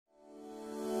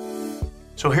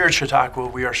So here at Chautauqua,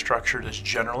 we are structured as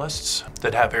generalists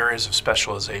that have areas of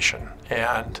specialization.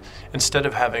 And instead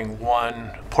of having one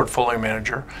portfolio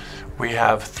manager, we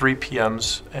have 3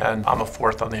 PMs, and I'm a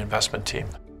 4th on the investment team.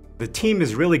 The team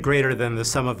is really greater than the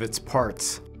sum of its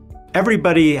parts.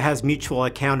 Everybody has mutual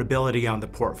accountability on the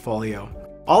portfolio.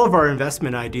 All of our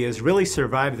investment ideas really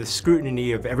survive the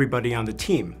scrutiny of everybody on the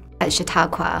team. At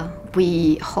Chautauqua,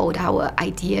 we hold our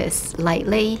ideas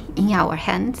lightly in our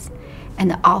hands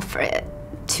and offer it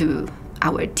to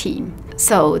our team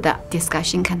so that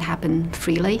discussion can happen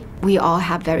freely. We all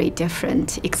have very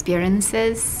different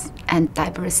experiences and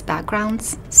diverse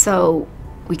backgrounds, so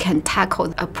we can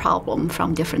tackle a problem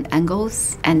from different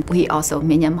angles, and we also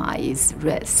minimize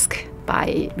risk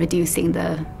by reducing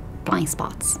the blind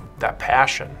spots. That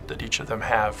passion that each of them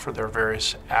have for their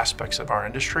various aspects of our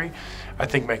industry, I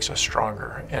think makes us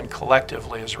stronger, and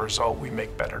collectively as a result we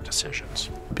make better decisions.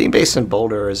 Being based in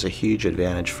Boulder is a huge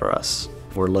advantage for us.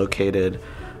 We're located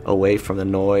away from the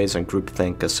noise and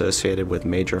groupthink associated with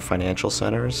major financial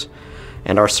centers,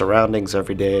 and our surroundings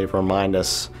every day remind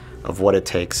us of what it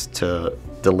takes to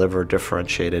deliver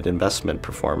differentiated investment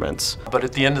performance. But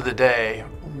at the end of the day,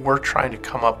 we're trying to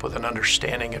come up with an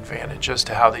understanding advantage as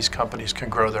to how these companies can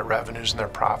grow their revenues and their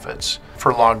profits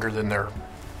for longer than their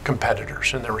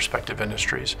competitors in their respective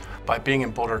industries. By being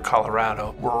in Boulder,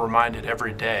 Colorado, we're reminded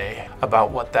every day about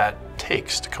what that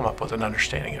takes to come up with an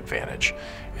understanding advantage,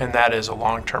 and that is a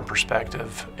long-term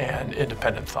perspective and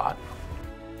independent thought.